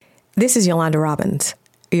This is Yolanda Robbins,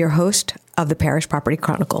 your host of the Paris Property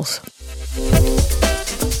Chronicles.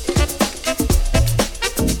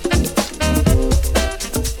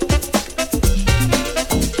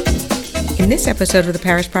 In this episode of the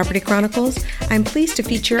Paris Property Chronicles, I'm pleased to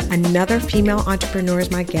feature another female entrepreneur as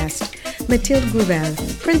my guest, Mathilde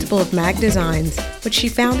Grouvel, principal of Mag Designs, which she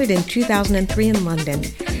founded in 2003 in London.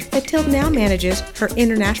 Mathilde now manages her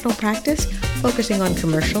international practice, focusing on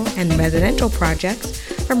commercial and residential projects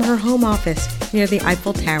from her home office near the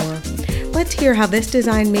Eiffel Tower. Let's hear how this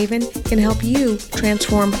design maven can help you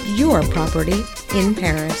transform your property in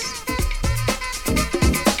Paris.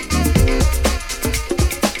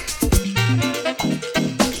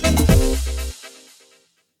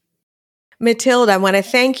 Mathilde, I want to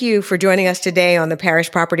thank you for joining us today on the Paris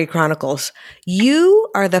Property Chronicles. You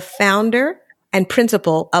are the founder and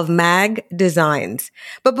principal of Mag Designs.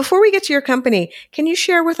 But before we get to your company, can you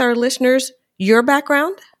share with our listeners your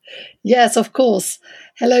background? Yes, of course.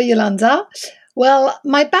 Hello, Yolanda. Well,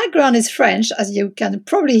 my background is French, as you can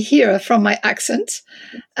probably hear from my accent.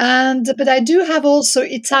 But I do have also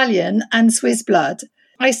Italian and Swiss blood.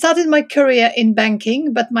 I started my career in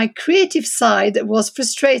banking, but my creative side was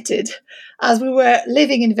frustrated as we were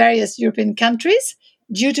living in various European countries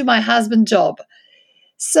due to my husband's job.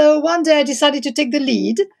 So one day I decided to take the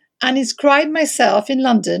lead and inscribed myself in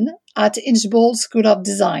London at Inchbald School of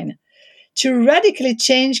Design to radically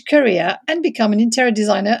change career and become an interior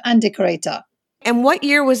designer and decorator. And what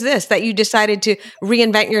year was this that you decided to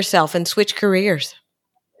reinvent yourself and switch careers?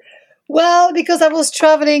 Well, because I was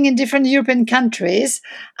traveling in different European countries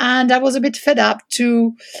and I was a bit fed up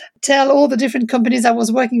to tell all the different companies I was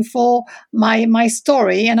working for my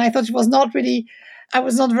story. And I thought I was not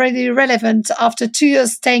really relevant after 2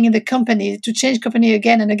 years staying in the company to change company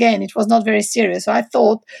again and again. It was not very serious. So I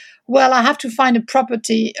thought, well, I have to find a proper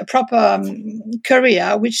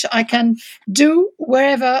career which I can do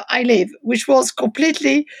wherever I live, which was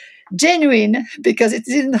completely genuine because it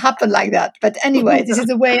didn't happen like that. But anyway, this is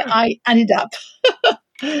the way I ended up.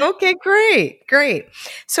 Okay, great.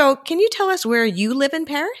 So can you tell us where you live in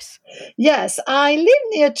Paris? Yes, I live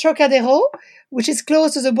near Trocadero, which is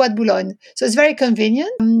close to the Bois de Boulogne. So it's very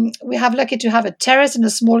convenient. We have lucky to have a terrace and a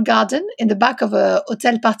small garden in the back of a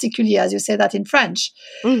hôtel particulier, as you say that in French.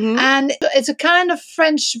 Mm-hmm. And it's a kind of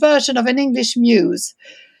French version of an English mews.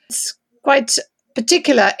 It's quite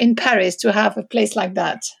particular in Paris to have a place like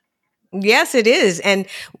that. Yes, it is. And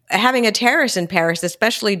having a terrace in Paris,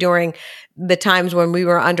 especially during the times when we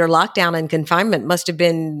were under lockdown and confinement, must have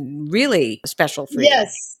been really special for you.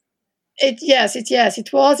 Yes, it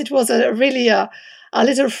was. It was a really a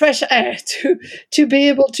little fresh air to be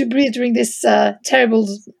able to breathe during this terrible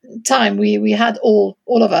time we had all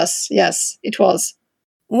of us. Yes, it was.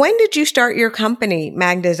 When did you start your company,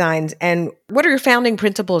 Mag Designs, and what are your founding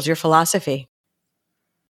principles, your philosophy?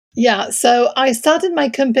 Yeah, so I started my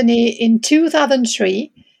company in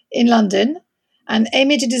 2003 in London, and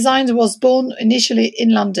AMG Designs was born initially in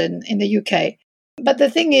London, in the UK. But the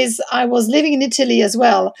thing is, I was living in Italy as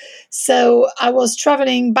well, so I was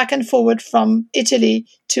traveling back and forward from Italy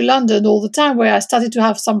to London all the time, where I started to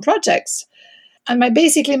have some projects. And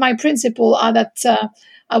my principle are that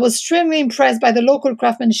I was extremely impressed by the local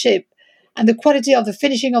craftsmanship and the quality of the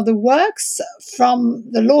finishing of the works from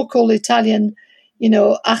the local Italian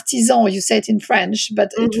artisan, you say it in French,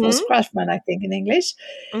 but it was craftsman, I think, in English.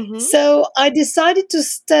 Mm-hmm. So I decided to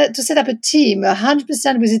set up a team 100%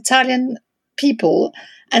 with Italian people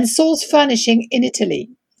and source furnishing in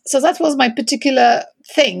Italy. So that was my particular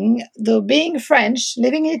thing, though being French,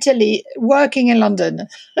 living in Italy, working in London.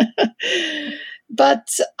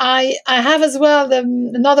 But I have as well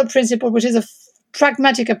another principle, which is a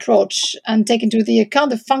pragmatic approach and take into the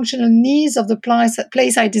account the functional needs of the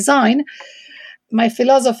place I design. My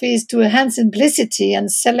philosophy is to enhance simplicity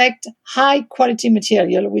and select high-quality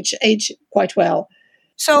material, which age quite well.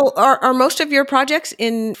 So are most of your projects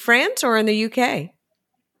in France or in the UK?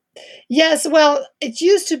 Yes, well, it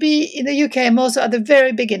used to be in the UK most at the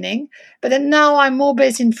very beginning, but then now I'm more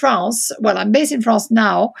based in France. Well, I'm based in France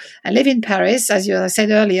now. I live in Paris, as I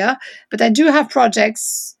said earlier, but I do have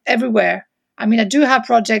projects everywhere. I mean, I do have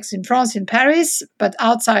projects in France, in Paris, but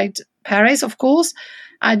outside Paris, of course.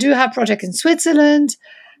 I do have projects in Switzerland.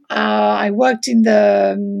 I worked in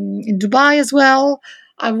Dubai as well.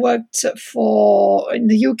 I worked in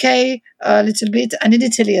the UK a little bit and in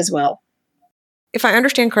Italy as well. If I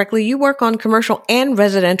understand correctly, you work on commercial and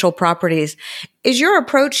residential properties. Is your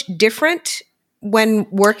approach different when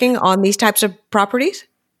working on these types of properties?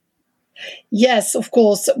 Yes, of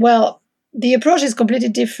course. Well, the approach is completely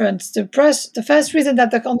different. The first reason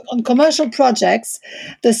that on commercial projects,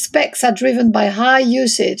 the specs are driven by high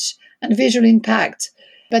usage and visual impact.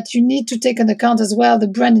 But you need to take into account as well the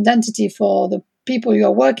brand identity for the people you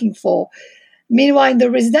are working for. Meanwhile, in the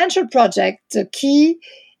residential project, the key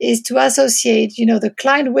is to associate, the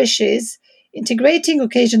client wishes, integrating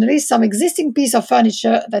occasionally some existing piece of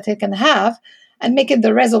furniture that they can have and making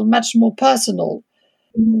the result much more personal.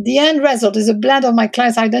 The end result is a blend of my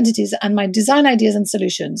clients' identities and my design ideas and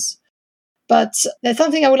solutions. But there's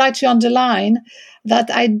something I would like to underline, that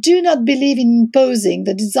I do not believe in imposing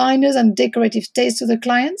the designers and decorative taste to the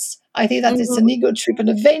clients. I think that it's Mhm. an ego trip and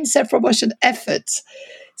a vain self-promotion effort.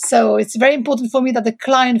 So it's very important for me that the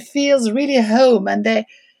client feels really home and they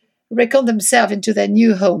recon themselves into their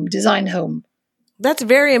new home, design home. That's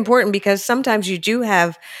very important because sometimes you do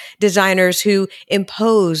have designers who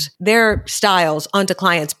impose their styles onto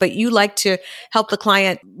clients, but you like to help the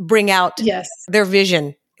client bring out Yes. their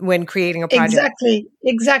vision when creating a project.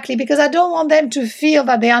 Exactly. Because I don't want them to feel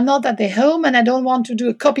that they are not at their home, and I don't want to do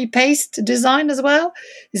a copy paste design as well.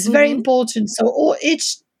 It's very Hmm. important. So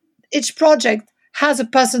each project has a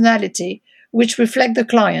personality which reflect the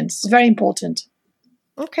client. It's very important.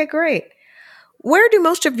 Okay, great. Where do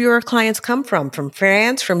most of your clients come from? From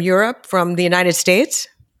France, from Europe, from the United States?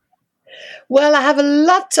 Well, I have a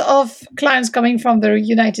lot of clients coming from the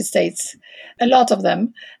United States, a lot of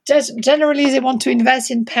them. Just generally, they want to invest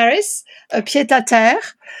in Paris, a pied-à-terre,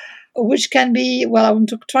 which can be, well, I want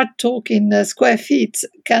to try to talk in square feet,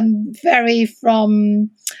 can vary from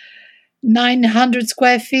 900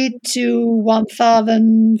 square feet to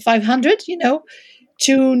 1,500,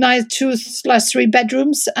 two slash three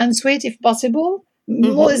bedrooms and suite if possible.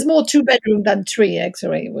 More Hmm. is more two bedroom than three,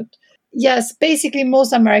 actually. Yes, basically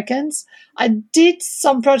most Americans. I did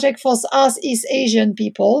some project for us East Asian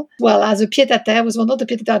people. Well, as a pied-à-terre, was well, not a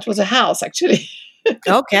pied-à-terre, it was a house actually.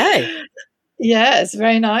 Okay. Yes,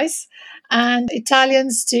 very nice. And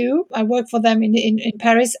Italians too. I work for them in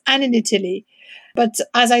Paris and in Italy. But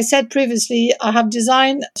as I said previously, I have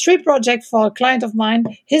designed three projects for a client of mine.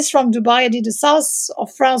 He's from Dubai. I did a South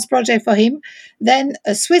of France project for him, then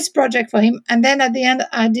a Swiss project for him. And then at the end,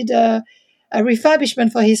 I did a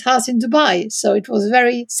refurbishment for his house in Dubai. So it was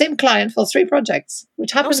very same client for three projects,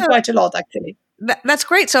 which happens Also, quite a lot actually. that's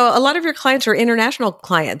great. So a lot of your clients are international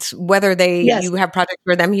clients, whether Yes, you have projects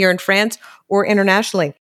for them here in France or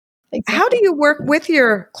internationally. How do exactly. you work with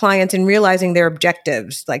your clients in realizing their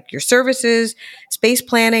objectives, like your services, space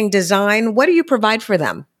planning, design? What do you provide for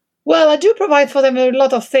them? Well, I do provide for them a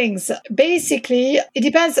lot of things. Basically, it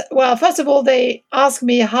depends. Well, first of all, they ask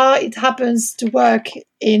me how it happens to work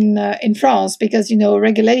in France because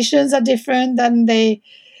regulations are different than they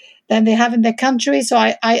have in their country. So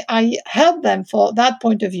I help them for that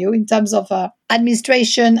point of view in terms of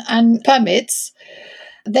administration and permits.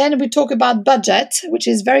 Then we talk about budget, which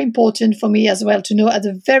is very important for me as well to know at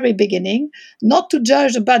the very beginning, not to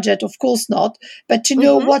judge the budget, of course not, but to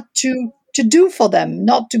know Hmm. what to do for them,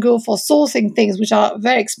 not to go for sourcing things which are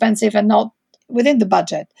very expensive and not within the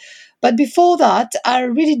budget. But before that, I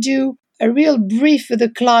really do a real brief with the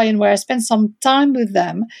client where I spend some time with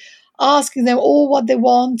them, asking them all what they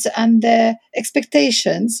want and their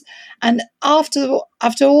expectations. And after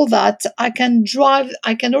all that, I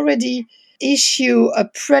can already issue a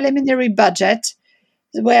preliminary budget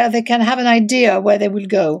where they can have an idea where they will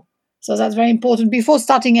go. So that's very important before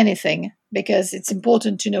starting anything, because it's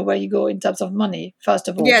important to know where you go in terms of money, first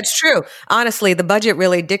of Yeah, all. it's true. Honestly, the budget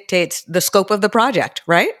really dictates the scope of the project,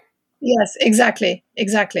 right? Yes, exactly.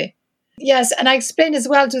 Exactly. Yes, and I explained as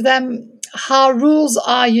well to them how rules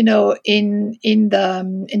are, in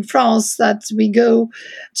France, that we go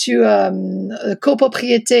to a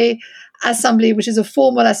copropriété assembly, which is a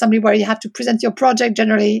formal assembly where you have to present your project.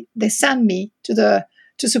 Generally, they send me to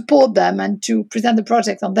support them and to present the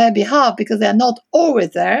project on their behalf because they are not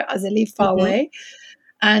always there as they live far Hmm. away,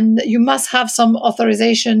 and you must have some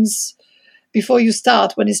authorizations before you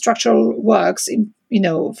start when it's structural works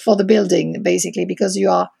for the building, basically, because you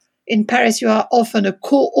are in Paris, you are often a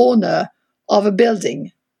co-owner of a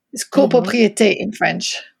building. It's Hmm. copropriété in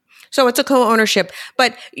French. So it's a co-ownership,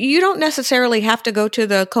 but you don't necessarily have to go to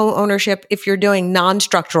the co-ownership if you're doing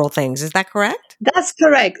non-structural things. Is that correct? That's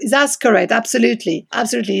correct. That's correct. Absolutely.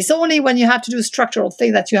 Absolutely. It's only when you have to do structural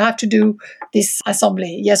thing that you have to do this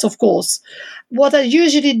assembly. Yes, of course. What I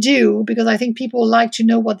usually do, because I think people like to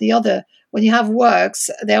know when you have works,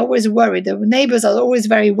 they're always worried. The neighbors are always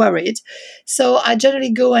very worried. So I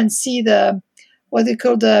generally go and see what they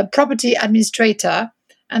call the property administrator,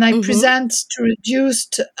 and I Hmm. present to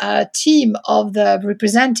reduced team of the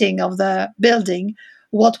representing of the building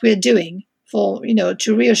what we're doing for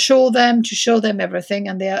to reassure them, to show them everything,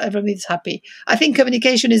 and everybody's happy. I think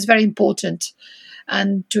communication is very important,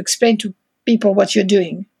 and to explain to people what you're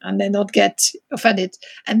doing and they not get offended.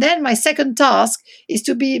 And then my second task is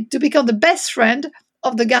to become the best friend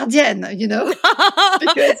of the gardienne,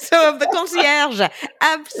 because So of the concierge. the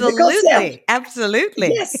concierge, Absolutely. Absolutely.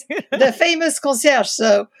 yes, the famous concierge.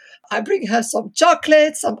 So I bring her some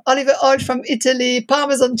chocolate, some olive oil from Italy,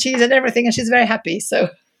 Parmesan cheese, and everything, and she's very happy. So,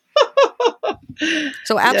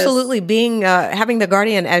 So yes. absolutely being having the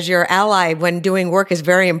guardian as your ally when doing work is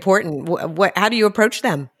very important. How do you approach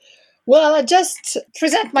them? Well, I just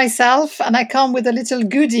present myself and I come with a little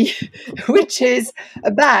goodie, which is a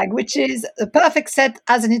bag, which is a perfect set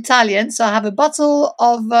as an Italian. So I have a bottle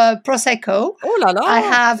of Prosecco. Oh la I la.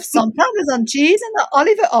 have some Parmesan cheese and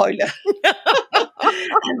olive oil.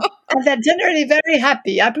 And they're generally very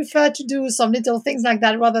happy. I prefer to do some little things like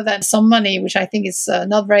that rather than some money, which I think is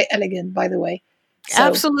not very elegant, by the way. So,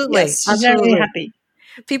 Absolutely. yes, she's generally Absolutely. happy.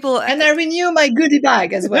 People And I renew my goodie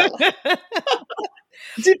bag as well.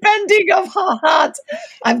 Depending on how hard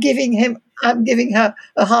I'm giving her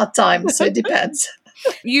a hard time. So it depends.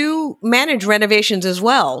 you manage renovations as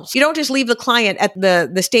well. You don't just leave the client at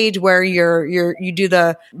the stage where you do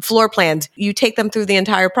the floor plans. You take them through the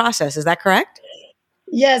entire process. Is that correct?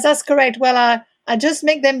 Yes, that's correct. Well, I just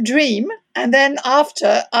make them dream. And then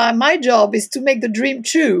after, my job is to make the dream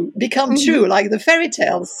become Mhm. true, like the fairy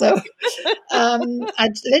tales. So I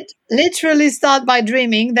literally start by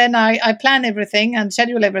dreaming. Then I plan everything and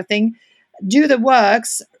schedule everything, do the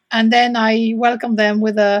works, and then I welcome them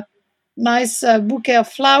with a nice bouquet of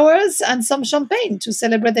flowers and some champagne to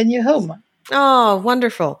celebrate their new home. Oh,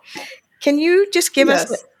 wonderful. Can you just give us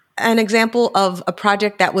Yes. an example of a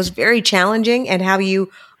project that was very challenging and how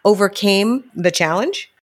you overcame the challenge?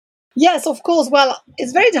 Yes, of course. Well,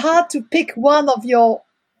 it's very hard to pick one of your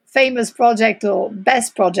famous project or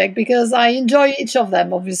best project because I enjoy each of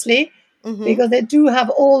them, obviously, Hmm. because they do have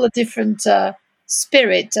all a different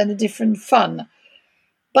spirit and a different fun.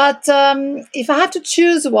 But if I have to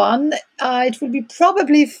choose one, it would be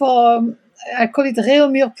probably for, I call it Real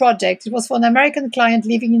Mur Project. It was for an American client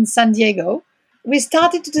living in San Diego. We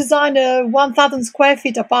started to design a 1,000 square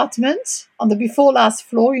feet apartment on the before last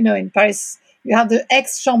floor. In Paris, you have the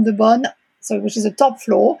ex chambre de bonne, so which is the top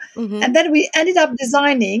floor. Hmm. And then we ended up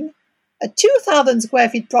designing a 2,000 square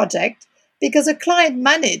feet project because a client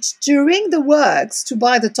managed during the works to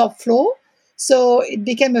buy the top floor, so it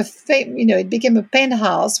became it became a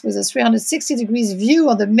penthouse with a 360 degrees view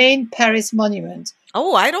on the main Paris monument,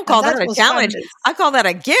 Oh, I don't and call that that a was challenge. fabulous. I call that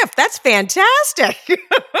a gift. That's fantastic.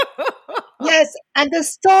 Yes, and the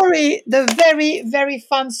story, the very very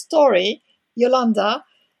fun story, Yolanda,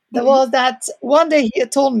 there Mhm. was that one day he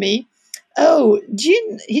told me, "Oh,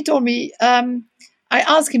 he told me." I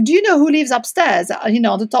asked him, "Do you know who lives upstairs?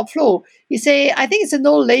 On the top floor." He say, "I think it's an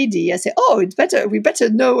old lady." I say, "Oh, we better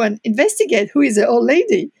know and investigate who is the old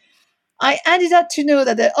lady." I ended up to know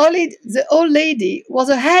that the old lady was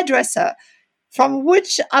a hairdresser from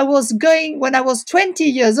which I was going when I was 20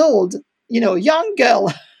 years old, young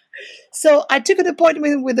girl. So I took an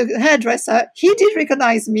appointment with the hairdresser. He did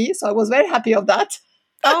recognize me, so I was very happy of that.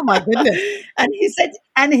 Oh my goodness.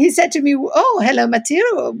 and he said to me, "Oh, hello,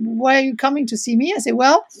 Mathilde. Why are you coming to see me?" I said,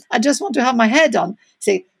 "Well, I just want to have my hair done." He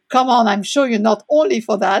said, "Come on, I'm sure you're not only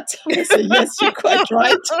for that." I said, "Yes, you're quite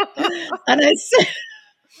right." And I said,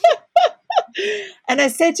 And I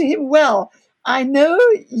said to him, "Well, I know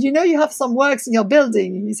you have some works in your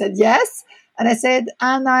building." He said, "Yes." And I said,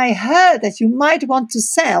 "And I heard that you might want to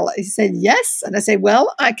sell." He said, "Yes." And I said,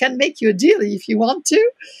 "Well, I can make you a deal if you want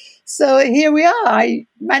to." So here we are. I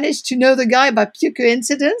managed to know the guy by pure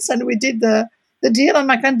coincidence, and we did the deal, and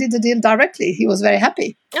my client did the deal directly. He was very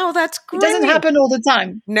happy. Oh, that's It doesn't great. happen all the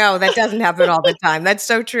time. No, that doesn't happen all the time. That's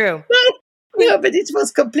so true. No, but it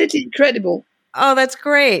was completely incredible. Oh, that's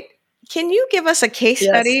great. Can you give us a case Yes.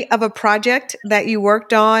 study of a project that you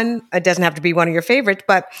worked on? It doesn't have to be one of your favorites,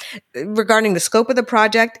 but regarding the scope of the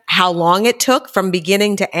project, how long it took from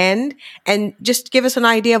beginning to end, and just give us an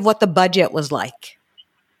idea of what the budget was like.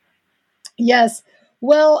 Yes.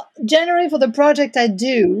 Well, generally for the project I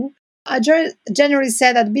do, generally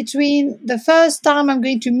say that between the first time I'm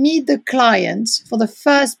going to meet the client for the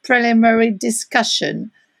first preliminary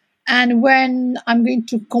discussion and when I'm going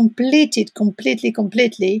to complete it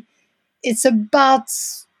completely, it's about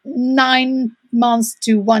 9 months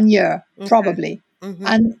to 1 year, Okay. probably. Hmm.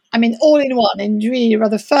 And I mean, all in one, and really,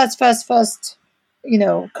 rather first,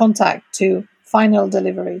 contact to final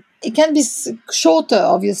delivery. It can be shorter,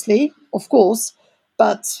 obviously, of course,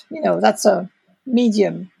 but that's a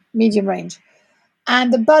medium range.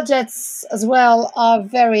 And the budgets as well are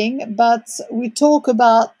varying, but we talk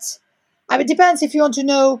about. I mean, it depends if you want to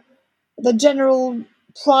know the general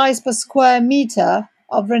price per square meter.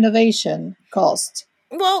 of renovation cost?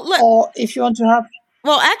 Well, look. Or if you want to have...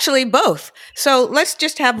 Well, actually, both. So let's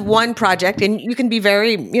just have one project, and you can be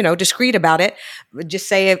very, discreet about it. Just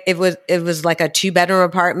say it was like a 2-bedroom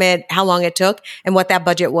apartment, how long it took, and what that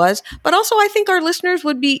budget was. But also, I think our listeners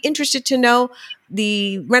would be interested to know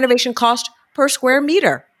the renovation cost per square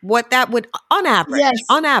meter, what that would on average. Yes.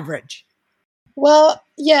 On average. Well,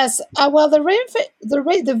 yes. Well,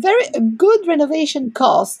 the very good renovation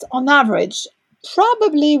cost on average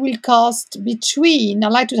probably will cost between. I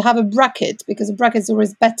like to have a bracket because a bracket is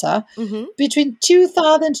always better. Mm-hmm. Between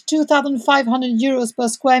 2,000 to 2,500 euros per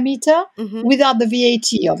square meter, Mm-hmm. without the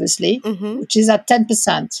VAT, obviously, Mm-hmm. which is at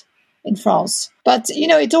 10% in France. But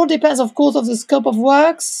it all depends, of course, of the scope of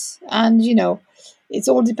works, and it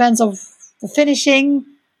all depends of the finishing,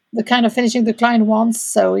 the kind of finishing the client wants.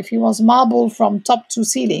 So if he wants marble from top to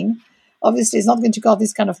ceiling, obviously it's not going to cost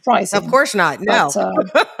this kind of pricing. Of course not. No.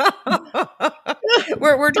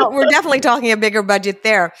 We're definitely talking a bigger budget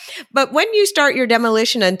there. But when you start your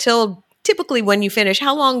demolition until typically when you finish,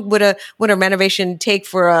 how long would a renovation take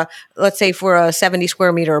for let's say for a 70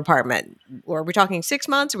 square meter apartment? Or are we talking 6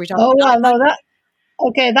 months? Are we talking? Oh well, no,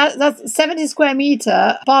 that's 70 square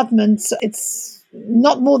meter apartments. It's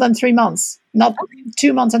not more than 3 months, not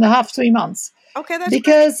 2 months and a half, 3 months. Okay, that's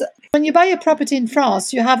because great. When you buy a property in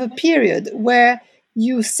France, you have a period where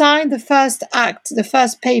you sign the first act, the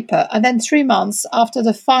first paper, and then 3 months after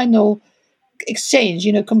the final exchange,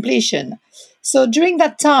 completion. So during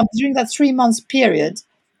that time, during that 3 months period,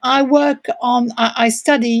 I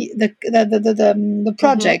study the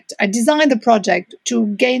project. Mm-hmm. I design the project to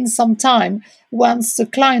gain some time once the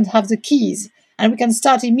client has the keys, and we can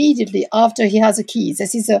start immediately after he has the keys.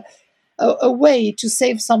 This is a way to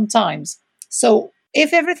save some time. So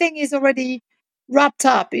if everything is already wrapped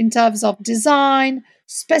up in terms of design,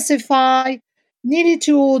 specify, needed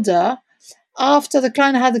to order, after the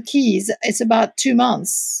client had the keys, it's about 2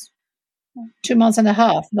 months, 2 months and a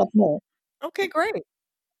half, not more. Okay, great.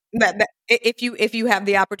 If you have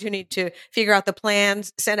the opportunity to figure out the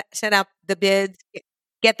plans, send out the bids,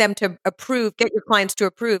 get them to approve, get your clients to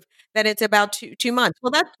approve, then it's about 2 months.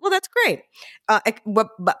 That's great.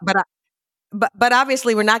 But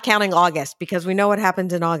obviously we're not counting August because we know what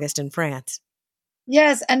happens in August in France.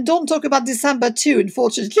 Yes, and don't talk about December too,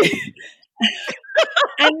 unfortunately.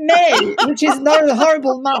 And May, which is another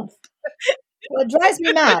horrible month. It drives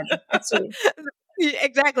me mad, actually.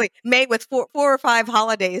 Exactly. May with four or five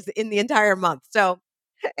holidays in the entire month. So,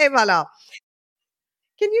 hey, voilà.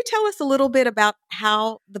 Can you tell us a little bit about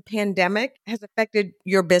how the pandemic has affected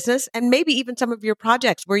your business and maybe even some of your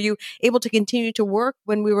projects? Were you able to continue to work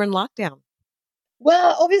when we were in lockdown?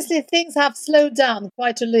 Well, obviously things have slowed down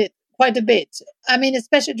quite a bit. I mean,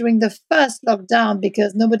 especially during the first lockdown,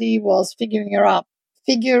 because nobody was figuring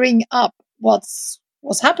up what's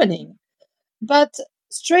happening. But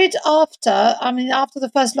straight after, I mean, after the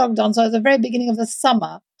first lockdown, so at the very beginning of the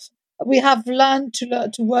summer, we have learned to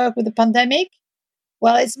work with the pandemic.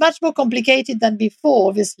 Well, it's much more complicated than before,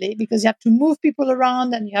 obviously, because you have to move people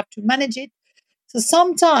around and you have to manage it. So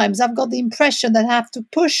sometimes I've got the impression that I have to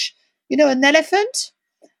push, an elephant,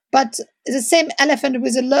 but the same elephant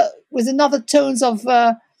with another tones of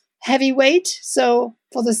heavy weight. So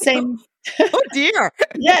for the same. Oh dear!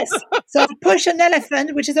 Yes. So I push an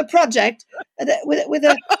elephant, which is a project with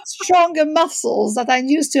a stronger muscles that I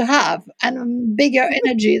used to have and bigger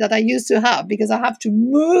energy that I used to have, because I have to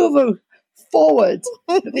move forward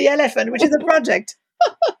the elephant, which is a project.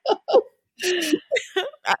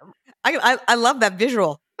 I love that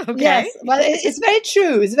visual. Okay. Yes, well, it's very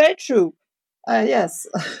true. It's very true. Yes.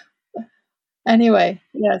 Anyway,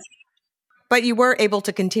 yes. But you were able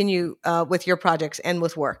to continue with your projects and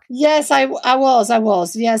with work. Yes, I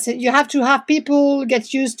was. Yes, you have to have people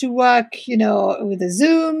get used to work, with the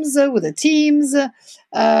Zooms, with the Teams,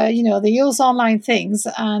 the use online things.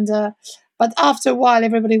 And but after a while,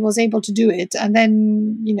 everybody was able to do it, and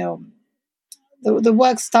then the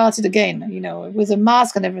work started again, with a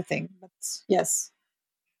mask and everything. But yes.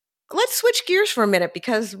 Let's switch gears for a minute,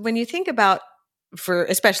 because when you think about,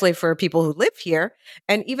 especially for people who live here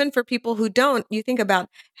and even for people who don't, you think about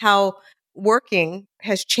how working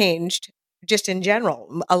has changed just in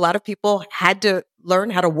general. A lot of people had to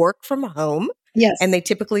learn how to work from home. Yes. And they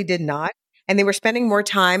typically did not. And they were spending more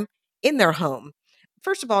time in their home.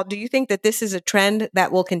 First of all, do you think that this is a trend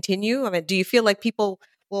that will continue? I mean, do you feel like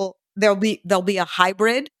there'll be a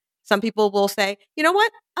hybrid? Some people will say, you know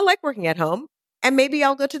what? I like working at home, and maybe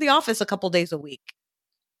I'll go to the office a couple days a week.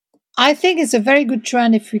 I think it's a very good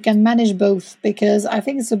trend if we can manage both, because I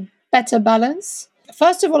think it's a better balance.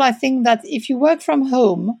 First of all, I think that if you work from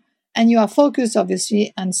home, and you are focused,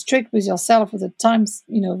 obviously, and strict with yourself with the times,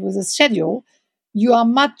 with the schedule, you are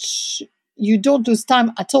you don't lose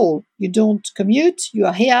time at all. You don't commute. You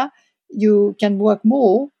are here. You can work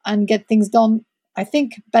more and get things done, I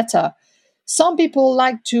think, better. Some people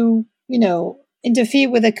like to, interfere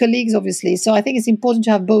with their colleagues, obviously. So I think it's important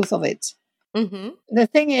to have both of it. Mm-hmm. The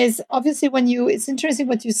thing is, obviously, it's interesting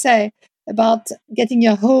what you say about getting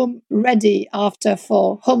your home ready after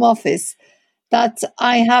for home office, that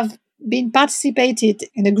I have been participated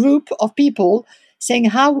in a group of people saying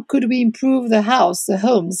how could we improve the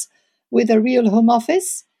homes with a real home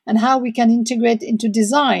office, and how we can integrate into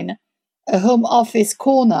design a home office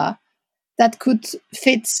corner that could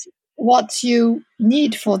fit what you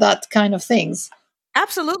need for that kind of things.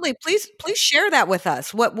 Absolutely. Please share that with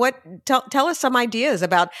us. Tell us some ideas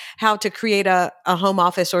about how to create a home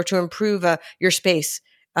office or to improve your space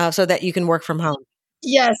so that you can work from home.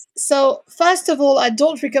 Yes. So, first of all, I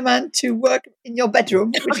don't recommend to work in your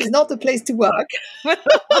bedroom, which is not the place to work.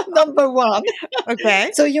 Number one. Okay.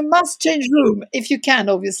 So, you must change room if you can,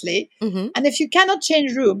 obviously. Mm-hmm. And if you cannot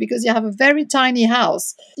change room because you have a very tiny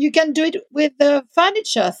house, you can do it with the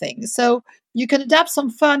furniture thing. So, you can adapt some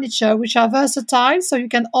furniture which are versatile. So, you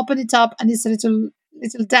can open it up and it's a little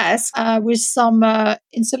desk with some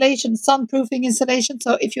insulation, sunproofing insulation.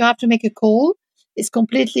 So, if you have to make a call, it's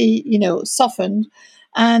completely, softened,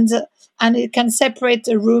 and it can separate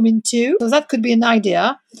the room in two. So that could be an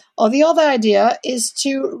idea. Or the other idea is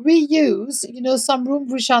to reuse, some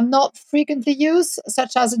rooms which are not frequently used,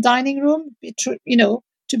 such as a dining room,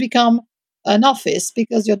 to become an office,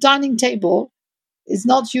 because your dining table is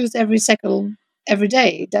not used every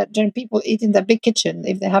day. That then people eat in the big kitchen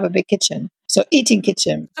if they have a big kitchen. So eating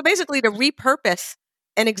kitchen. So basically, to repurpose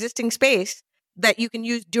an existing space that you can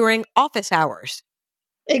use during office hours.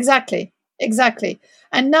 Exactly, exactly.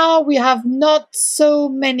 And now we have not so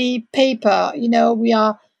many paper, we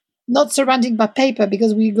are not surrounded by paper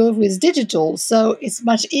because we go with digital. So it's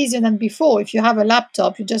much easier than before. If you have a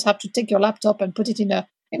laptop, you just have to take your laptop and put it in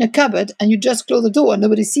a cupboard, and you just close the door and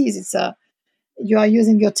nobody sees you are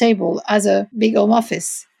using your table as a big home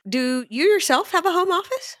office. Do you yourself have a home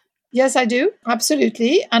office? Yes, I do.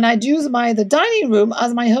 Absolutely. And I use the dining room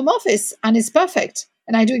as my home office, and it's perfect.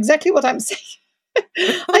 And I do exactly what I'm saying.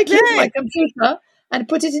 I close my Okay. computer and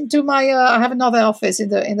put it into my. I have another office in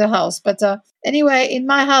the house, but anyway, in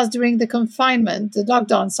my house during the confinement, the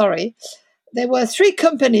lockdown. Sorry, there were 3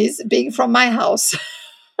 companies being from my house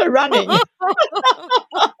running.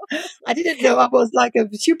 I didn't know I was like a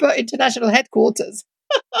super international headquarters.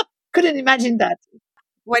 Couldn't imagine that.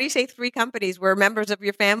 Why do you say 3 companies? Were members of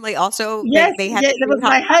your family also Yes, they had yeah, the there same was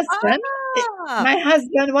my husband. Ah, My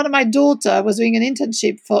husband, one of my daughter was doing an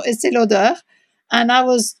internship for Estée Lauder, and I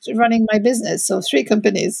was running my business. So 3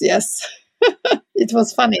 companies. Yes, it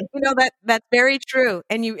was funny. that's very true,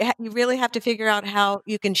 and you really have to figure out how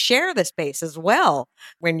you can share the space as well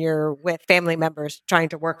when you're with family members trying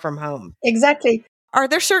to work from home. Exactly. Are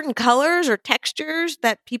there certain colors or textures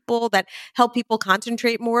that help people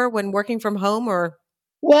concentrate more when working from home or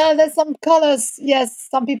Well, there's some colors. Yes,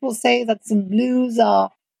 some people say that some blues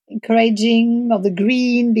are encouraging, or the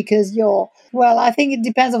green, because you're. Well, I think it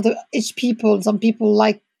depends on each people. Some people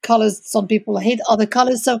like colors, some people hate other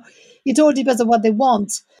colors. So it all depends on what they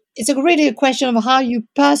want. It's really a question of how you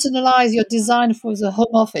personalize your design for the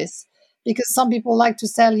home office. Because some people like to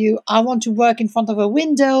tell you, I want to work in front of a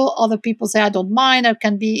window. Other people say, I don't mind. I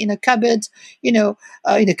can be in a cupboard. In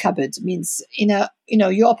a cupboard means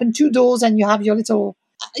you open 2 doors and you have your little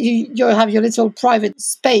you have your little private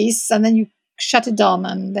space, and then you shut it down,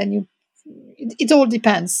 and then it all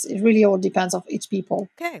depends. It really all depends of each people.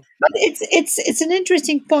 okay. But it's an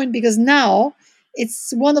interesting point, because now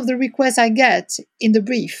it's one of the requests I get in the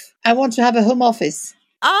brief. I want to have a home office.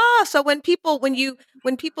 So when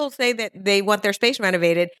people say that they want their space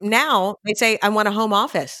renovated, now they say I want a home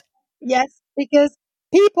office. Yes, because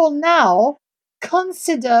people now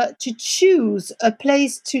consider to choose a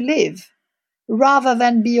place to live rather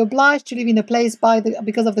than be obliged to live in a place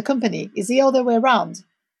because of the company. It's the other way around.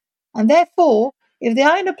 And therefore, if they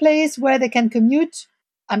are in a place where they can commute,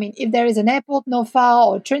 I mean, if there is an airport not far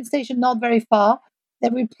or a train station not very far, they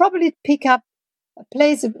will probably pick up a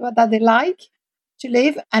place that they like to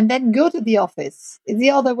live and then go to the office. It's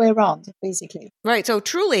the other way around, basically. Right. So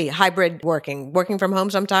truly hybrid working from home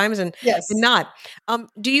sometimes and Yes. not.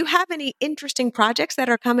 Do you have any interesting projects that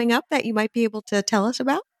are coming up that you might be able to tell us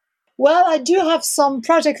about? Well, I do have some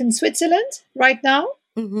projects in Switzerland right now.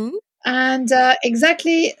 Mm-hmm. And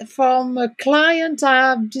exactly from a client I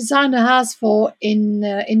have designed a house for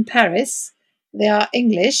in Paris. They are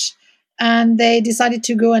English, and they decided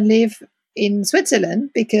to go and live in Switzerland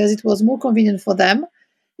because it was more convenient for them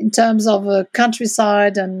in terms of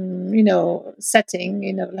countryside and,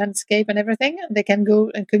 setting, landscape and everything. They can go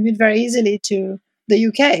and commute very easily to the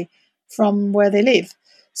UK from where they live.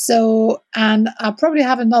 So, and I'll probably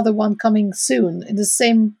have another one coming soon in the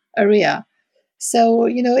same area. So,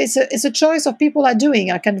 it's a choice of people are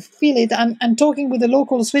doing. I can feel it. And talking with the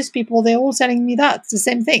local Swiss people, they're all telling me that the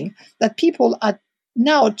same thing, that people are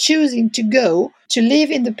now choosing to go to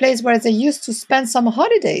live in the place where they used to spend some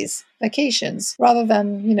holidays, vacations, rather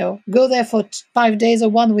than, go there for 5 days or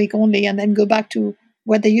 1 week only and then go back to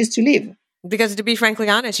where they used to live. Because to be frankly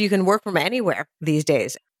honest, you can work from anywhere these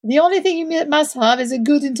days. The only thing you must have is a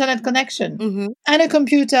good internet connection and a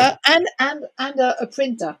computer and a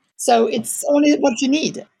printer. So it's only what you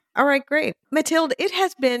need. All right, great. Mathilde, it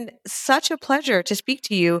has been such a pleasure to speak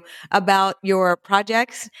to you about your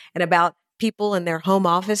projects and about people in their home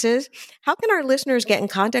offices. How can our listeners get in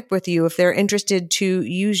contact with you if they're interested to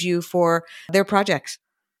use you for their projects?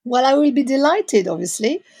 Well, I will be delighted,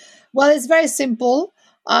 obviously. Well, it's very simple.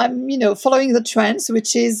 I'm, following the trends,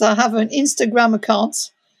 which is I have an Instagram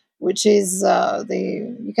account, which is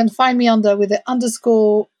you can find me under with the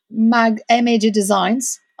underscore mag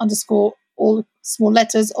designs underscore all small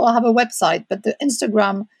letters, or I have a website, but the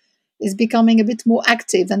Instagram is becoming a bit more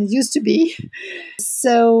active than it used to be.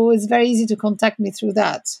 So it's very easy to contact me through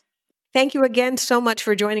that. Thank you again so much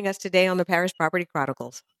for joining us today on the Paris Property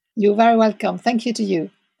Chronicles. You're very welcome. Thank you to you.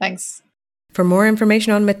 Thanks. For more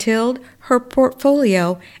information on Mathilde, her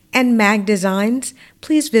portfolio, and MAG designs,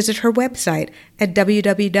 please visit her website at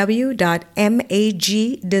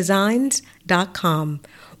www.magdesigns.com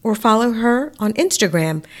or follow her on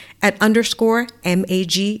Instagram at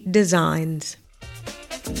 _MAG Designs.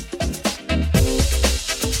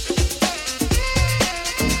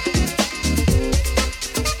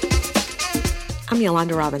 I'm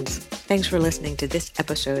Yolanda Robbins. Thanks for listening to this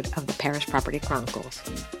episode of the Paris Property Chronicles.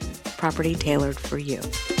 Property tailored for you.